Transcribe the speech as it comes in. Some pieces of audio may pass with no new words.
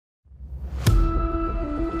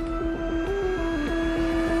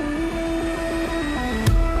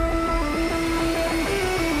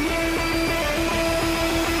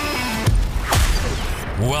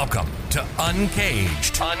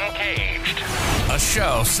Uncaged. A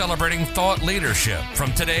show celebrating thought leadership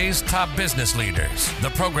from today's top business leaders. The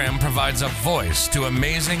program provides a voice to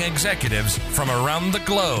amazing executives from around the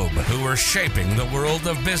globe who are shaping the world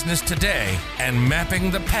of business today and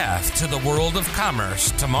mapping the path to the world of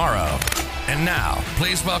commerce tomorrow. And now,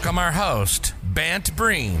 please welcome our host, Bant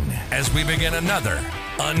Breen, as we begin another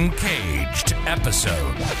Uncaged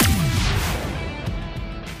episode.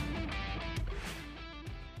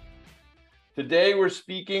 Today we're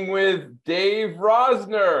speaking with Dave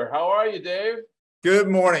Rosner. How are you, Dave? Good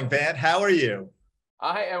morning, Bant. How are you?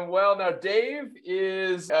 I am well. Now, Dave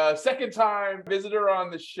is a second-time visitor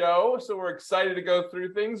on the show, so we're excited to go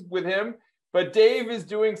through things with him. But Dave is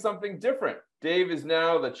doing something different. Dave is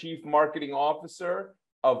now the Chief Marketing Officer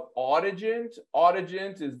of Audigent.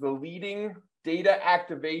 Audigent is the leading data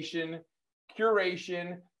activation,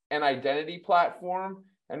 curation, and identity platform.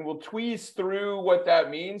 And we'll tweeze through what that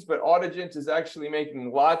means, but Audigent is actually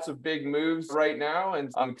making lots of big moves right now, and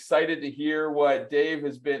I'm excited to hear what Dave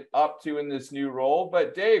has been up to in this new role.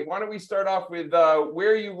 But Dave, why don't we start off with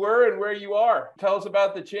where you were and where you are? Tell us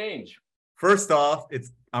about the change. First off,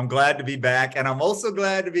 I'm glad to be back, and I'm also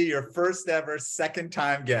glad to be your first ever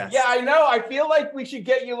second-time guest. Yeah, I know. I feel like we should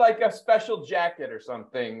get you like a special jacket or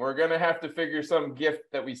something. We're going to have to figure some gift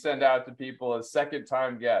that we send out to people as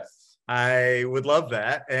second-time guests. I would love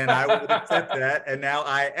that, and I would accept that, and now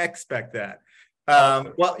I expect that.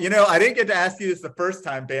 Well, I didn't get to ask you this the first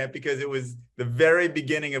time, Bant, because it was the very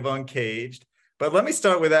beginning of Uncaged. But let me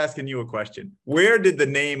start with asking you a question. Where did the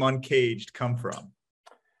name Uncaged come from?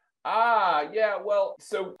 Well,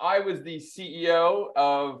 so I was the CEO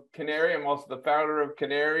of Canary. I'm also the founder of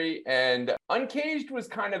Canary, and Uncaged was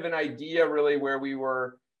kind of an idea really where we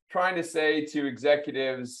were trying to say to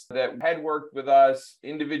executives that had worked with us,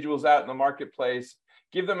 individuals out in the marketplace,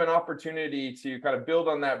 give them an opportunity to kind of build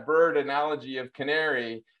on that bird analogy of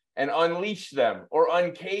canary and unleash them or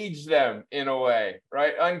uncage them in a way,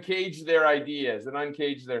 right? Uncage their ideas and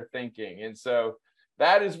uncage their thinking. And so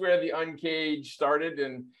that is where the Uncaged started.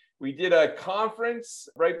 And we did a conference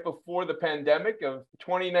right before the pandemic of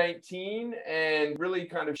 2019 and really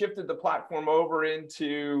kind of shifted the platform over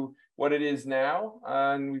into what it is now,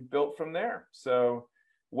 and we've built from there. So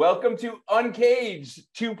welcome to Uncaged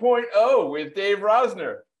 2.0 with Dave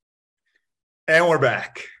Rosner. And we're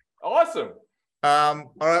back. Awesome. All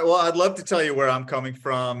right, well, I'd love to tell you where I'm coming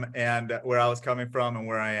from and where I was coming from and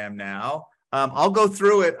where I am now. I'll go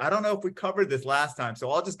through it. I don't know if we covered this last time, so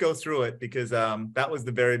I'll just go through it because that was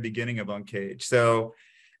the very beginning of Uncaged. So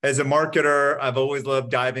as a marketer, I've always loved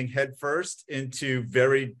diving headfirst into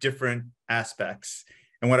very different aspects.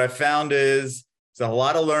 And what I found is it's a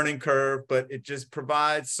lot of learning curve, but it just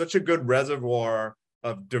provides such a good reservoir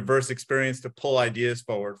of diverse experience to pull ideas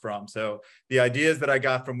forward from. So the ideas that I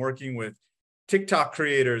got from working with TikTok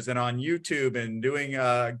creators and on YouTube and doing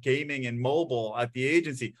gaming and mobile at the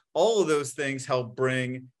agency, all of those things help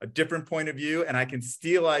bring a different point of view. And I can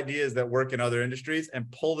steal ideas that work in other industries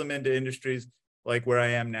and pull them into industries like where I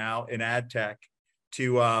am now in ad tech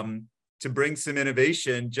to bring some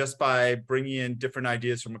innovation just by bringing in different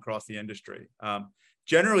ideas from across the industry.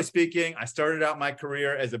 Generally speaking, I started out my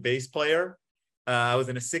career as a bass player. I was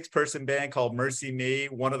in a 6-person band called Mercy Me.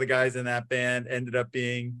 One of the guys in that band ended up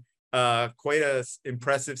being quite an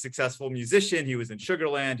impressive, successful musician. He was in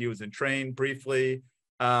Sugarland. He was in Train briefly.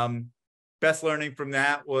 Best learning from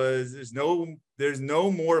that was there's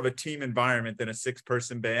no more of a team environment than a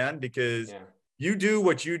 6-person band because you do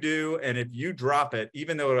what you do, and if you drop it,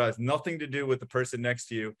 even though it has nothing to do with the person next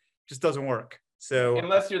to you, it just doesn't work. So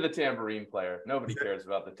unless you're the tambourine player, nobody cares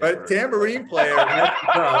about the tambourine. But tambourine player messes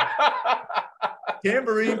up.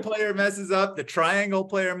 Tambourine player messes up. The triangle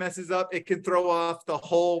player messes up. It can throw off the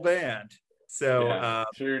whole band. So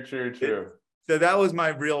true. So that was my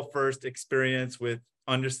real first experience with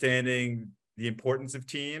understanding the importance of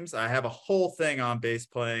teams. I have a whole thing on bass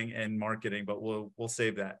playing and marketing, but we'll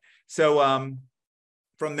save that. So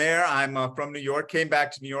from there, I'm from New York, came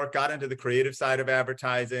back to New York, got into the creative side of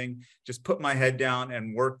advertising, just put my head down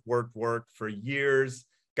and worked for years.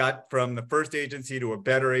 Got from the first agency to a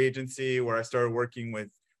better agency where I started working with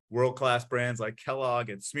world-class brands like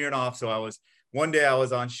Kellogg and Smirnoff. So one day I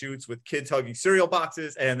was on shoots with kids hugging cereal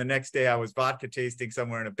boxes, and the next day I was vodka tasting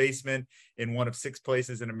somewhere in a basement in one of 6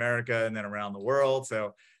 places in America and then around the world.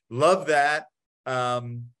 So love that.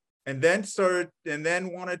 And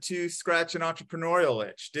then wanted to scratch an entrepreneurial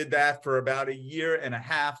itch. Did that for about a year and a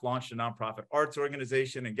half, launched a nonprofit arts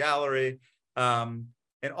organization and gallery.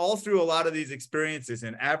 And all through a lot of these experiences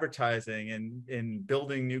in advertising and in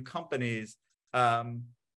building new companies,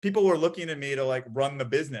 people were looking at me to like run the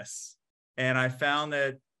business. And I found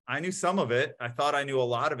that I knew some of it. I thought I knew a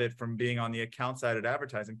lot of it from being on the account side at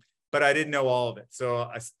advertising, but I didn't know all of it. So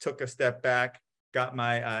I took a step back, got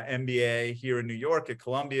my MBA here in New York at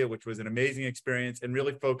Columbia, which was an amazing experience, and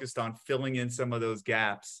really focused on filling in some of those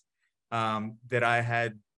gaps that I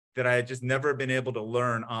had just never been able to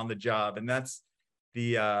learn on the job. And that's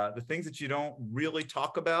the things that you don't really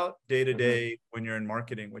talk about day to day when you're in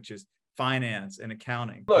marketing, which is finance and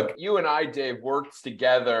accounting. Look, you and I, Dave, worked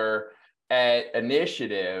together at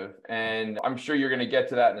Initiative, and I'm sure you're going to get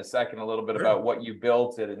to that in a second, a little bit about what you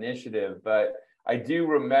built at Initiative, but I do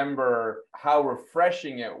remember how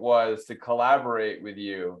refreshing it was to collaborate with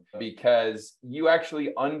you because you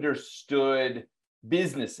actually understood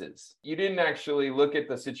businesses. You didn't actually look at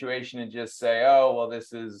the situation and just say, oh, well,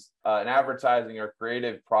 this is an advertising or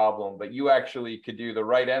creative problem, but you actually could do the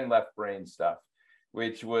right and left brain stuff,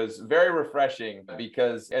 which was very refreshing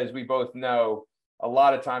because, as we both know, a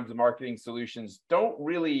lot of times the marketing solutions don't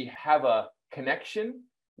really have a connection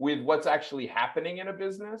with what's actually happening in a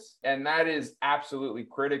business. And that is absolutely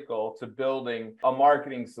critical to building a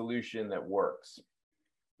marketing solution that works.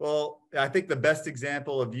 Well, I think the best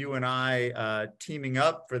example of you and I teaming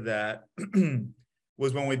up for that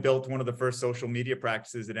was when we built one of the first social media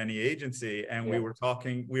practices at any agency. And we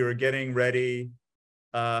were getting ready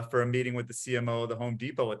for a meeting with the CMO of the Home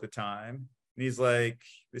Depot at the time. And he's like,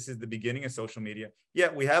 this is the beginning of social media. Yeah,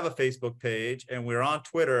 we have a Facebook page and we're on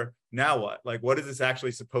Twitter. Now what? Like, what is this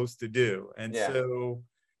actually supposed to do? And so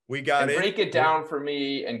we got and break it down for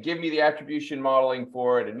me and give me the attribution modeling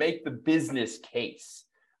for it and make the business case,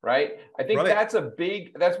 right? I think that's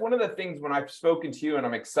one of the things when I've spoken to you, and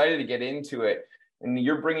I'm excited to get into it. And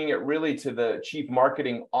you're bringing it really to the chief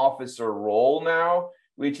marketing officer role now,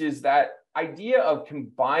 which is that idea of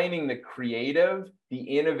combining the creative,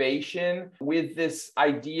 the innovation with this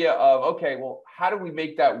idea of, okay, well, how do we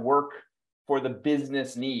make that work for the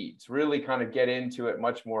business needs? Really kind of get into it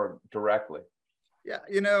much more directly. Yeah,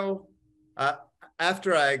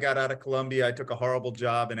 after I got out of Columbia, I took a horrible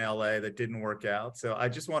job in LA that didn't work out. So I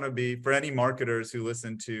just want to be, for any marketers who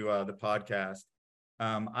listen to the podcast,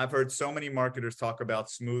 I've heard so many marketers talk about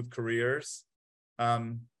smooth careers.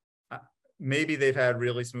 Maybe they've had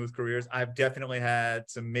really smooth careers. I've definitely had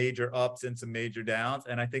some major ups and some major downs.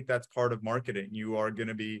 And I think that's part of marketing. You are going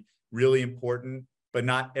to be really important, but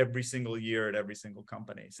not every single year at every single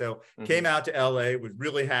company. So came out to LA, was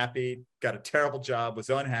really happy, got a terrible job, was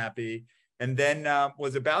unhappy, and then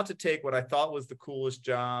was about to take what I thought was the coolest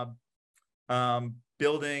job,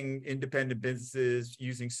 building independent businesses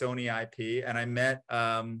using Sony IP. And I met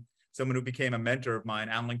someone who became a mentor of mine,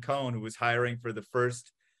 Alan Cohn, who was hiring for the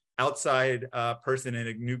first outside person in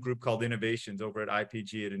a new group called Innovations over at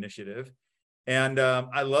IPG at Initiative. And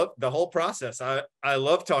I love the whole process. I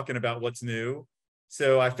love talking about what's new.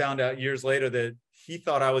 So I found out years later that he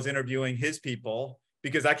thought I was interviewing his people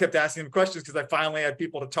because I kept asking him questions because I finally had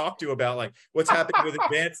people to talk to about like what's happening with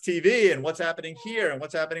advanced TV and what's happening here and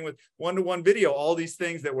what's happening with one-to-one video, all these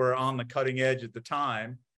things that were on the cutting edge at the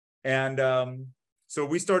time. And so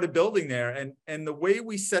we started building there. And the way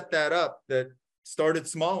we set that up, that started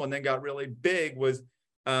small and then got really big, was,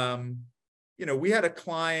 we had a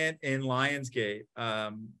client in Lionsgate,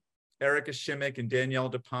 Erica Shimmick and Danielle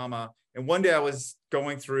De Palma. And one day I was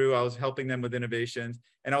helping them with innovations,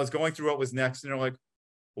 and I was going through what was next. And they're like,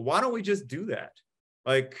 well, why don't we just do that?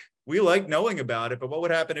 Like, we like knowing about it, but what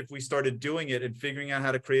would happen if we started doing it and figuring out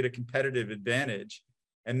how to create a competitive advantage?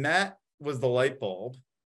 And that was the light bulb,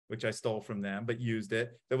 which I stole from them, but used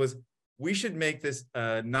it. That was, we should make this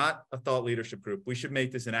not a thought leadership group. We should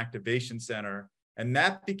make this an activation center. And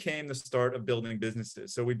that became the start of building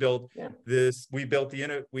businesses. So we built we built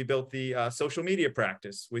the social media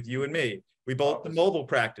practice with you and me. We built the mobile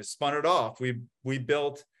practice, spun it off. We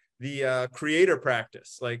built the creator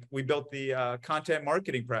practice. Like, we built the content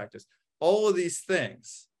marketing practice. All of these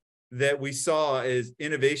things that we saw as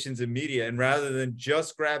innovations in media. And rather than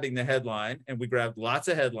just grabbing the headline, and we grabbed lots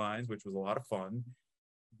of headlines, which was a lot of fun,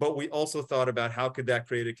 but we also thought about how could that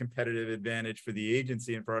create a competitive advantage for the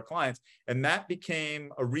agency and for our clients. And that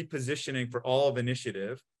became a repositioning for all of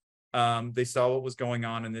Initiative. They saw what was going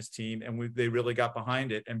on in this team, and they really got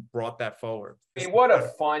behind it and brought that forward. I mean, what a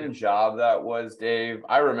fun job that was, Dave.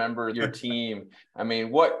 I remember your team. I mean,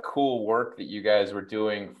 what cool work that you guys were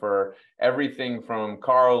doing for everything from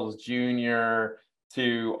Carl's Jr.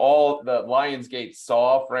 to all the Lionsgate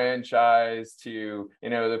Saw franchise, to,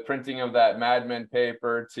 the printing of that Mad Men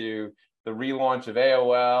paper, to the relaunch of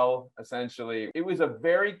AOL. Essentially, it was a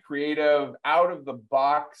very creative, out of the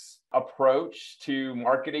box approach to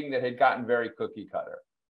marketing that had gotten very cookie cutter.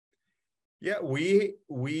 Yeah,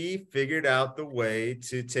 we figured out the way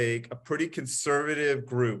to take a pretty conservative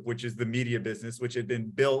group, which is the media business, which had been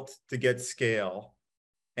built to get scale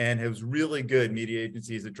and it was really good media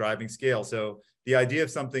agencies at driving scale. So the idea of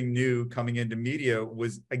something new coming into media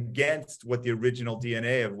was against what the original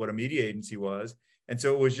DNA of what a media agency was. And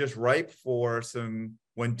so it was just ripe for some,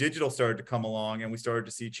 when digital started to come along and we started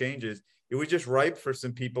to see changes, it was just ripe for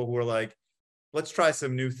some people who were like, let's try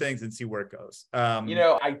some new things and see where it goes.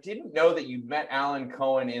 I didn't know that you met Alan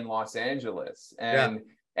Cohen in Los Angeles. And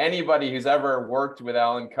anybody who's ever worked with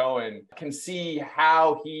Alan Cohen can see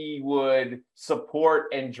how he would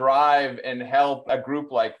support and drive and help a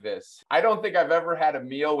group like this. I don't think I've ever had a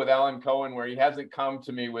meal with Alan Cohen where he hasn't come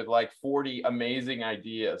to me with like 40 amazing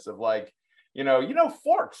ideas of like,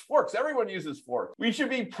 forks, everyone uses forks. We should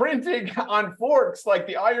be printing on forks like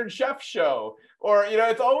the Iron Chef show. Or,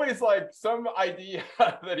 it's always like some idea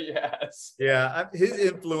that he has. Yeah, his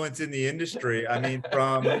influence in the industry. I mean,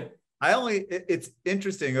 it's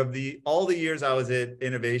interesting, of all the years I was at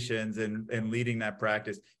Innovations and leading that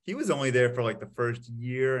practice, he was only there for like the first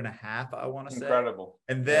year and a half, I want to say. Incredible.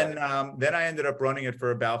 And then I ended up running it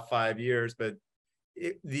for about 5 years, but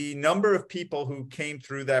the number of people who came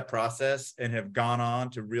through that process and have gone on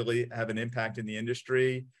to really have an impact in the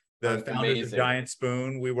industry, the founders of Giant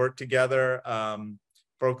Spoon, we worked together,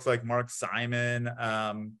 folks like Mark Simon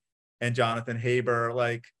and Jonathan Haber,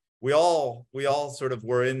 like we all sort of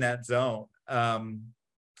were in that zone.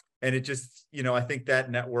 And it just, I think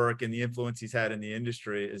that network and the influence he's had in the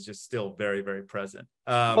industry is just still very, very present.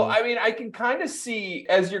 Well, I mean, I can kind of see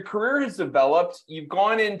as your career has developed, you've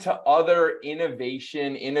gone into other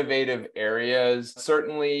innovative areas.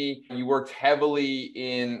 Certainly, you worked heavily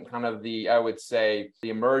in kind of I would say,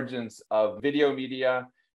 the emergence of video media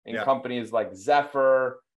and companies like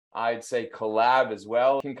Zephyr. I'd say Collab as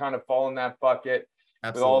well can kind of fall in that bucket.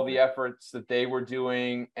 Absolutely. With all the efforts that they were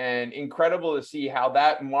doing, and incredible to see how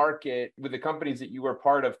that market with the companies that you were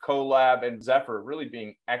part of, Collab and Zephyr, really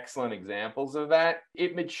being excellent examples of that.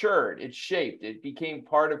 It matured, it shaped, it became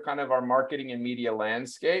part of kind of our marketing and media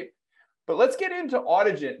landscape. But let's get into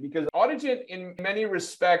Audigent, because Audigent in many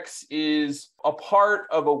respects is a part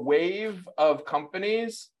of a wave of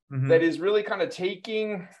companies that is really kind of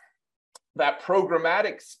taking that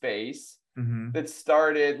programmatic space that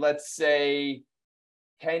started, let's say,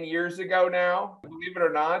 10 years ago now, believe it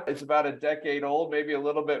or not. It's about a decade old, maybe a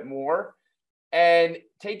little bit more, and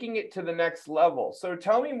taking it to the next level. So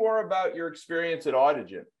tell me more about your experience at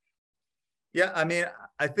Audigent. Yeah, I mean,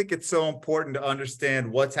 I think it's so important to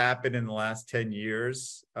understand what's happened in the last 10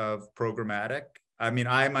 years of programmatic. I mean,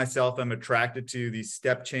 I myself am attracted to these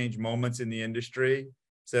step change moments in the industry.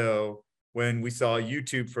 So when we saw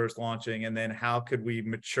YouTube first launching, and then how could we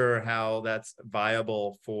mature how that's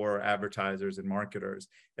viable for advertisers and marketers.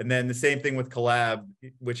 And then the same thing with Collab,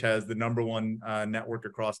 which has the #1 network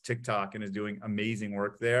across TikTok and is doing amazing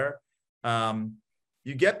work there.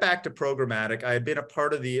 You get back to programmatic. I had been a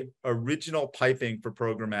part of the original piping for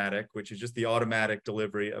programmatic, which is just the automatic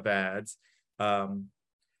delivery of ads,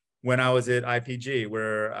 when I was at IPG,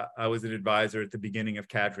 where I was an advisor at the beginning of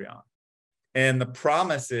Cadreon. And the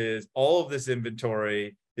promise is all of this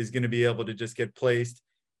inventory is going to be able to just get placed,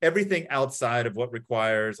 everything outside of what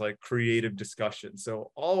requires like creative discussion.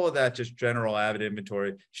 So all of that just general ad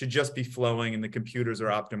inventory should just be flowing, and the computers are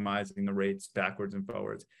optimizing the rates backwards and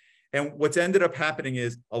forwards. And what's ended up happening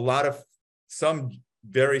is some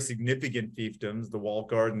very significant fiefdoms, the walled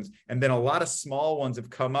gardens, and then a lot of small ones have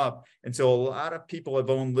come up. And so a lot of people have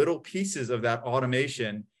owned little pieces of that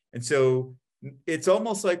automation. And so it's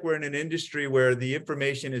almost like we're in an industry where the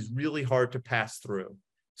information is really hard to pass through.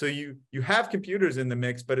 So you have computers in the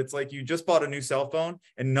mix, but it's like you just bought a new cell phone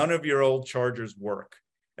and none of your old chargers work.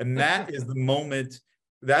 And that is the moment,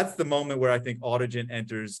 that's the moment where I think Audigent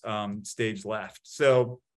enters stage left.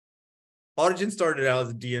 So Audigent started out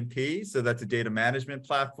as a DMP, so that's a data management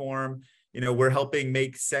platform. We're helping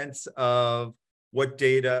make sense of what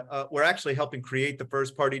data, we're actually helping create the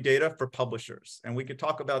first party data for publishers. And we could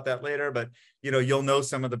talk about that later, but you'll know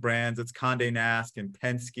some of the brands. It's Condé Nast and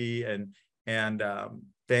Penske and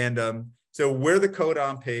Fandom. So we're the code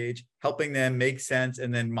on page, helping them make sense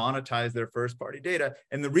and then monetize their first party data.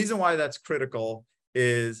 And the reason why that's critical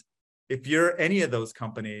is if you're any of those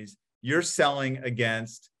companies, you're selling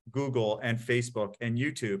against Google and Facebook and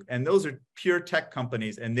YouTube. And those are pure tech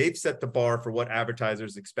companies, and they've set the bar for what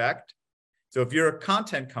advertisers expect. So if you're a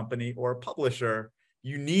content company or a publisher,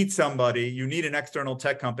 you need an external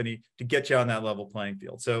tech company to get you on that level playing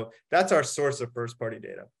field. So that's our source of first party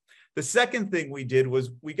data. The second thing we did was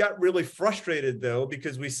we got really frustrated though,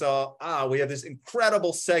 because we saw, we have this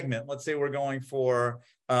incredible segment. Let's say we're going for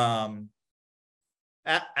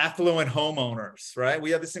affluent homeowners, right?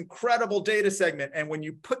 We have this incredible data segment. And when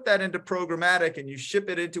you put that into programmatic and you ship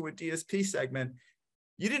it into a DSP segment,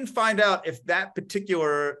 you didn't find out if that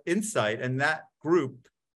particular insight and that group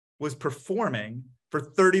was performing for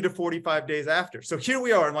 30 to 45 days after. So here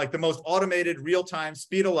we are in like the most automated real-time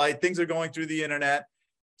speed of light, things are going through the internet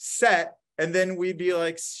set. And then we'd be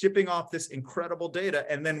like shipping off this incredible data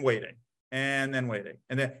and then waiting and then waiting.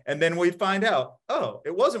 And then we'd find out, oh,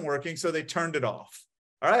 it wasn't working. So they turned it off.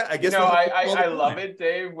 All right. I guess I love it,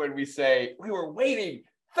 Dave, when we say we were waiting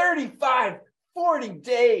 35, 40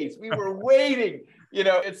 days. We were waiting.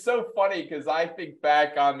 It's so funny because I think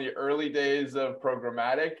back on the early days of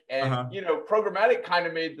programmatic, and programmatic kind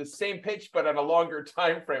of made the same pitch, but on a longer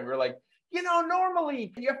time frame. We're like,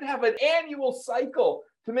 normally you have to have an annual cycle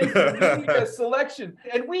to make the media selection,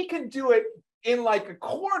 and we can do it in like a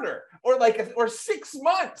quarter or 6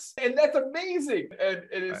 months. And that's amazing. And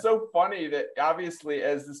it is so funny that obviously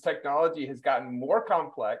as this technology has gotten more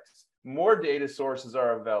complex, more data sources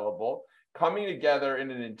are available, coming together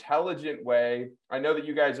in an intelligent way. I know that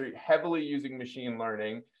you guys are heavily using machine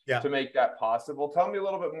learning to make that possible. Tell me a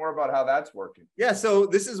little bit more about how that's working. Yeah, so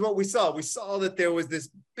this is what we saw. We saw that there was this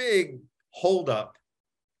big holdup.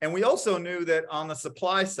 And we also knew that on the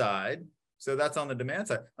supply side, so that's on the demand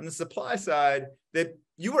side, on the supply side, that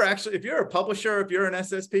you were actually, if you're a publisher, if you're an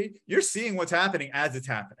SSP, you're seeing what's happening as it's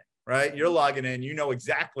happening, right? You're logging in, you know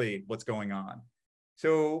exactly what's going on.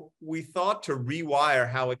 So we thought to rewire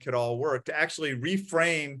how it could all work, to actually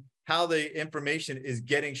reframe how the information is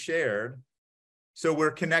getting shared. So we're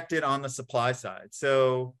connected on the supply side.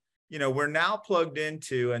 So, we're now plugged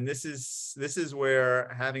into, and this is where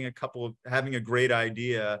having a great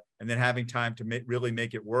idea and then having time to really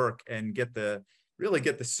make it work and get the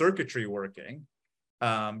circuitry working,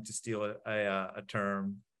 to steal a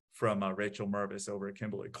term from Rachel Mervis over at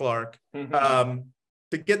Kimberly-Clark.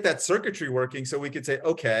 To get that circuitry working so we could say,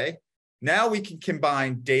 okay, now we can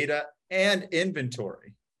combine data and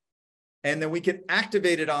inventory, and then we can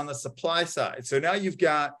activate it on the supply side. So now you've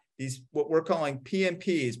got these, what we're calling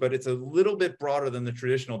PMPs, but it's a little bit broader than the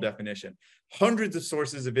traditional definition. Hundreds of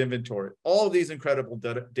sources of inventory, all of these incredible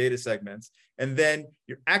data segments. And then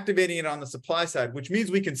you're activating it on the supply side, which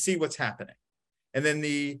means we can see what's happening. And then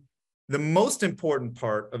the most important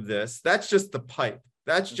part of this, that's just the pipe.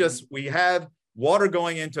 That's just, we have water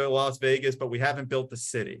going into Las Vegas, but we haven't built the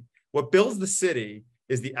city. What builds the city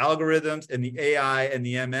is the algorithms and the AI and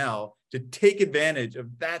the ML to take advantage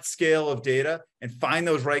of that scale of data and find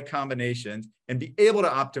those right combinations and be able to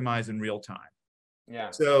optimize in real time.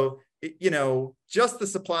 Yeah. So, just the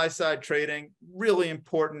supply side trading, really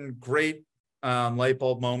important, great light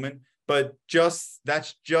bulb moment, but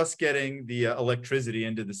that's just getting the electricity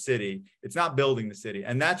into the city. It's not building the city.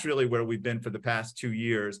 And that's really where we've been for the past 2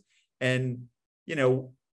 years. And,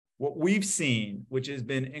 what we've seen, which has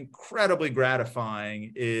been incredibly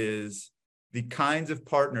gratifying, is the kinds of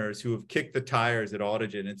partners who have kicked the tires at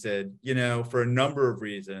Autogen and said, for a number of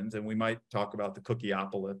reasons, and we might talk about the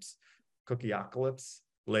cookieocalypse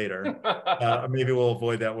later. Maybe we'll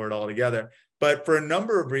avoid that word altogether. But for a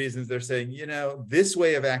number of reasons, they're saying, this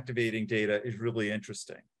way of activating data is really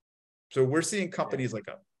interesting. So we're seeing companies like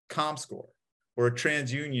a Comscore or a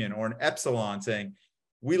TransUnion or an Epsilon saying,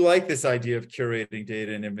 we like this idea of curating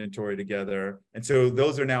data and inventory together. And so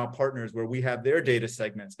those are now partners where we have their data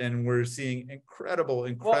segments and we're seeing incredible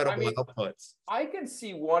outputs. I can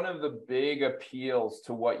see one of the big appeals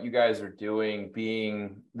to what you guys are doing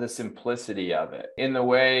being the simplicity of it, in the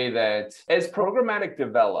way that as programmatic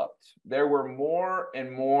developed, there were more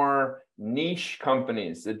and more niche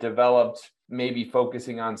companies that developed, maybe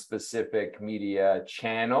focusing on specific media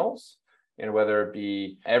channels. Whether it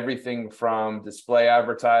be everything from display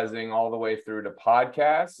advertising all the way through to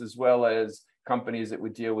podcasts, as well as companies that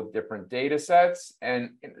would deal with different data sets.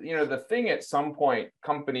 And, the thing at some point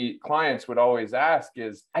company clients would always ask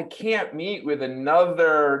is, I can't meet with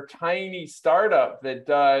another tiny startup that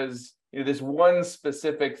does this one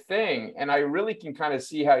specific thing. And I really can kind of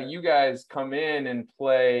see how you guys come in and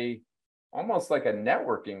play almost like a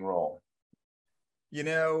networking role.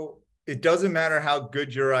 It doesn't matter how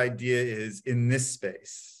good your idea is in this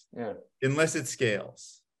space, unless it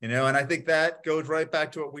scales, and I think that goes right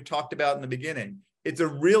back to what we talked about in the beginning. It's a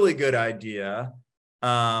really good idea.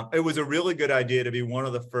 It was a really good idea to be one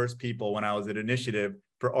of the first people when I was at Initiative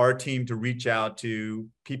for our team to reach out to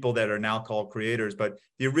people that are now called creators, but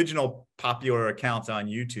the original popular accounts on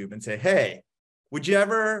YouTube and say, hey, would you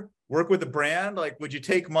ever work with a brand? Like, would you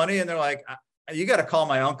take money? And they're like, you got to call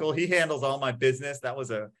my uncle. He handles all my business. That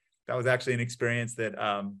was actually an experience that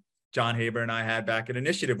John Haber and I had back at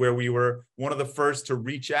Initiative, where we were one of the first to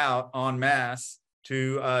reach out en masse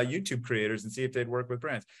to YouTube creators and see if they'd work with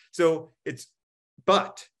brands. So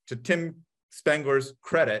but to Tim Spengler's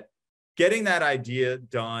credit, getting that idea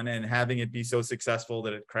done and having it be so successful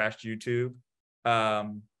that it crashed YouTube,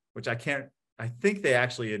 which I think they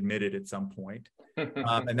actually admitted at some point,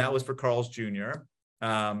 and that was for Carl's Jr.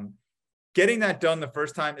 Getting that done the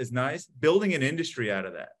first time is nice. Building an industry out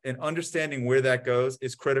of that and understanding where that goes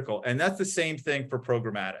is critical. And that's the same thing for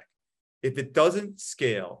programmatic. If it doesn't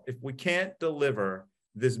scale, if we can't deliver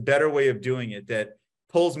this better way of doing it that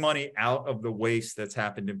pulls money out of the waste that's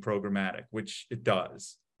happened in programmatic, which it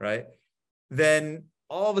does, right? Then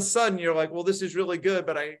all of a sudden you're like, well, this is really good,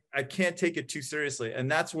 but I can't take it too seriously. And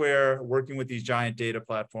that's where working with these giant data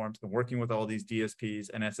platforms and working with all these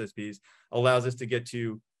DSPs and SSPs allows us to get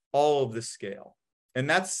to all of the scale. And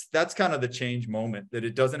that's kind of the change moment, that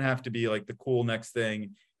it doesn't have to be like the cool next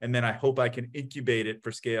thing. And then I hope I can incubate it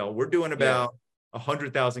for scale. We're doing about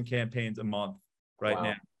 100,000 campaigns a month right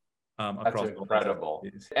now. That's incredible.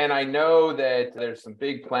 And I know that there's some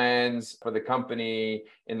big plans for the company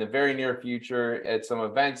in the very near future at some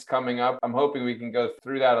events coming up. I'm hoping we can go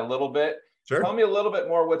through that a little bit. Sure. Tell me a little bit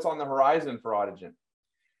more what's on the horizon for Audigent.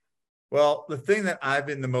 Well, the thing that I've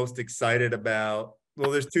been the most excited about, well,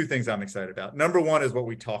 there's two things I'm excited about. Number one is what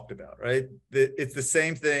we talked about, right? It's the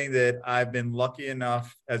same thing that I've been lucky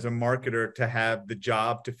enough as a marketer to have the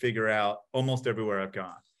job to figure out almost everywhere I've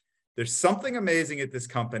gone. There's something amazing at this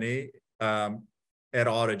company, at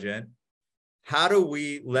Audigent. How do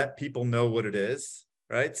we let people know what it is,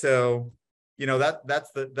 right? So,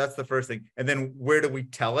 that's the first thing. And then where do we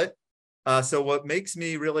tell it? So what makes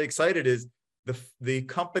me really excited is the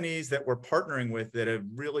companies that we're partnering with that have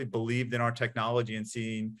really believed in our technology and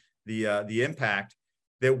seen the impact,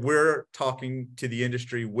 that we're talking to the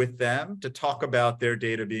industry with them to talk about their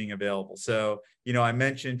data being available. So, I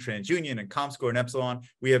mentioned TransUnion and Comscore and Epsilon.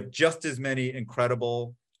 We have just as many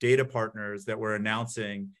incredible data partners that we're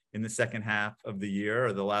announcing in the second half of the year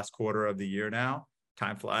or the last quarter of the year now.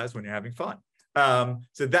 Time flies when you're having fun.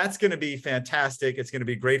 So that's going to be fantastic. It's going to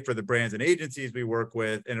be great for the brands and agencies we work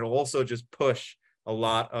with, and it'll also just push a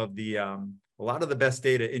lot of the best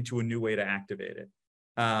data into a new way to activate it.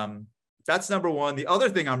 That's number one. The other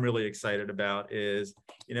thing I'm really excited about is,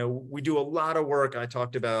 we do a lot of work I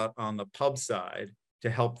talked about on the pub side to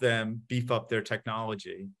help them beef up their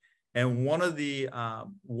technology. And one of the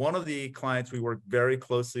clients we work very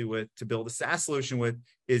closely with to build a SaaS solution with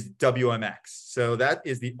is WMX. So that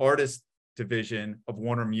is the artist division of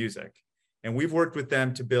Warner Music. And we've worked with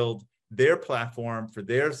them to build their platform for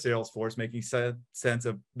their sales force, making sense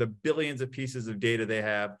of the billions of pieces of data they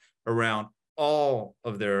have around all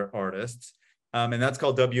of their artists. And that's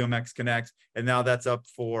called WMX Connect. And now that's up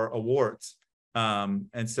for awards.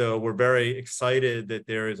 And so we're very excited that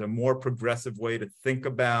there is a more progressive way to think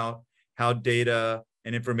about how data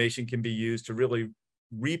and information can be used to really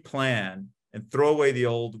replan and throw away the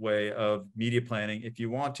old way of media planning if you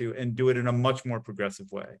want to, and do it in a much more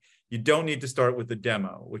progressive way. You don't need to start with the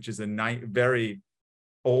demo, which is a very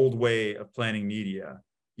old way of planning media.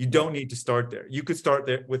 You don't need to start there. You could start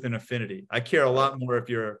there with an affinity. I care a lot more if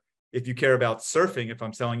you care about surfing, if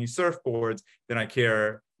I'm selling you surfboards, than I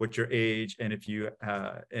care what your age and if you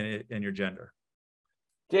and your gender.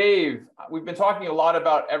 Dave, we've been talking a lot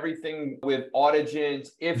about everything with Audigent.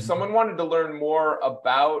 If someone wanted to learn more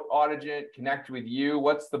about Audigent, connect with you,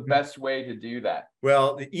 what's the best way to do that?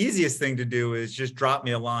 Well, the easiest thing to do is just drop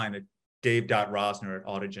me a line at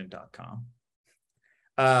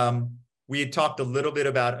dave.rosner@audigent.com. We had talked a little bit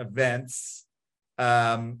about events.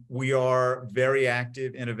 We are very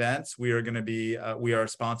active in events. We are a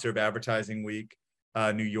sponsor of Advertising Week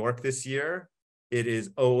New York this year. It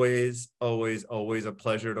is always, always, always a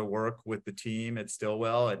pleasure to work with the team at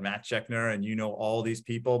Stillwell, at Matt Scheckner, and all these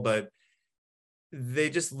people, but they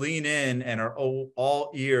just lean in and are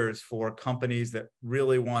all ears for companies that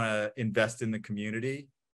really want to invest in the community.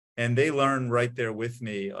 And they learn right there with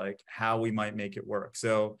me, like how we might make it work.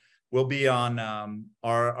 So we'll be on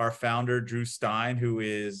our founder, Drew Stein, who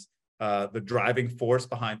is the driving force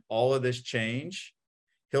behind all of this change.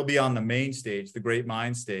 He'll be on the main stage, the Great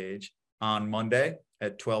Mind stage, on Monday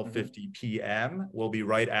at 12:50 p.m. We'll be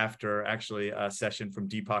right after actually a session from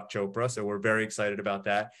Deepak Chopra. So we're very excited about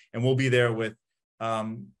that. And we'll be there with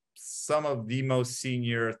some of the most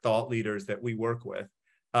senior thought leaders that we work with.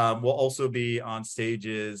 We'll also be on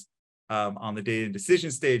stages on the data and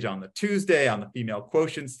decision stage on the Tuesday, on the female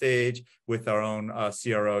quotient stage with our own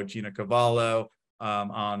CRO, Gina Cavallo,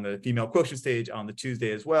 on the female quotient stage on the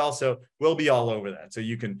Tuesday as well. So we'll be all over that. So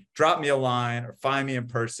you can drop me a line or find me in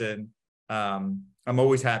person. I'm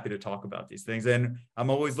always happy to talk about these things. And I'm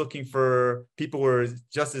always looking for people who are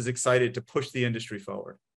just as excited to push the industry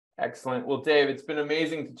forward. Excellent. Well, Dave, it's been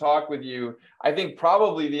amazing to talk with you. I think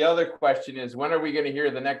probably the other question is, when are we going to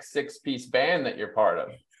hear the next 6-piece band that you're part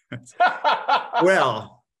of?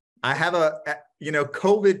 Well, I have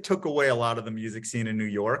COVID took away a lot of the music scene in New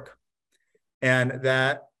York, and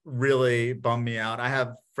that really bummed me out. I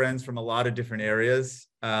have friends from a lot of different areas.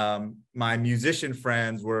 My musician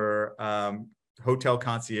friends were hotel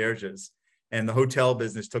concierges, and the hotel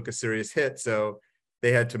business took a serious hit, so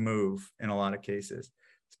they had to move in a lot of cases.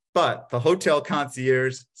 But the Hotel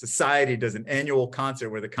Concierge Society does an annual concert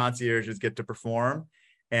where the concierges get to perform,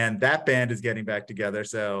 and that band is getting back together.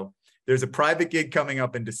 So there's a private gig coming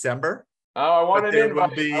up in December. Oh, I wanted an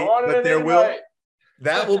invite.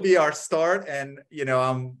 That will be our start. And,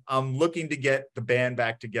 I'm looking to get the band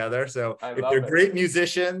back together. So if they're great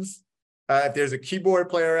musicians, if there's a keyboard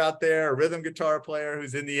player out there, a rhythm guitar player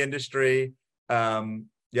who's in the industry, same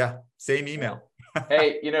email.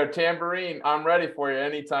 Hey, tambourine, I'm ready for you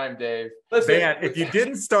anytime, Dave. Listen, man, if you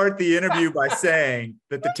didn't start the interview by saying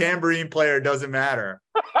that the tambourine player doesn't matter,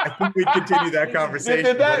 I think we'd continue that conversation.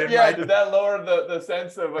 Did that lower the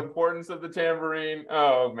sense of importance of the tambourine?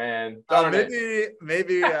 Oh man,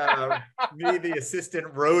 maybe the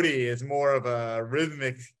assistant roadie is more of a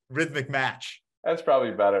rhythmic match. That's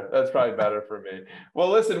probably better. That's probably better for me. Well,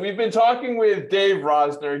 listen, we've been talking with Dave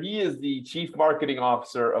Rosner. He is the Chief Marketing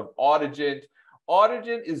Officer of Audigent.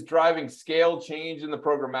 Audigent is driving scale change in the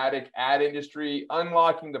programmatic ad industry,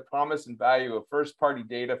 unlocking the promise and value of first-party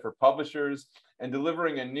data for publishers, and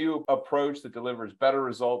delivering a new approach that delivers better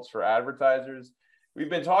results for advertisers. We've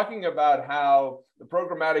been talking about how the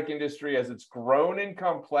programmatic industry, as it's grown in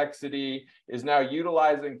complexity, is now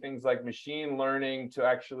utilizing things like machine learning to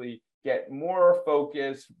actually get more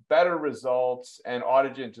focus, better results, and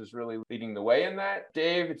Audigent is really leading the way in that.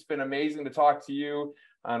 Dave, it's been amazing to talk to you.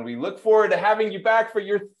 And we look forward to having you back for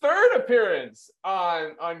your 3rd appearance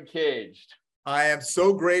on Uncaged. I am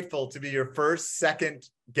so grateful to be your second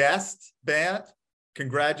guest, Bant.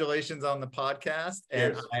 Congratulations on the podcast.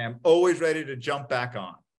 Cheers. And I am always ready to jump back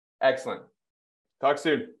on. Excellent. Talk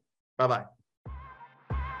soon. Bye-bye.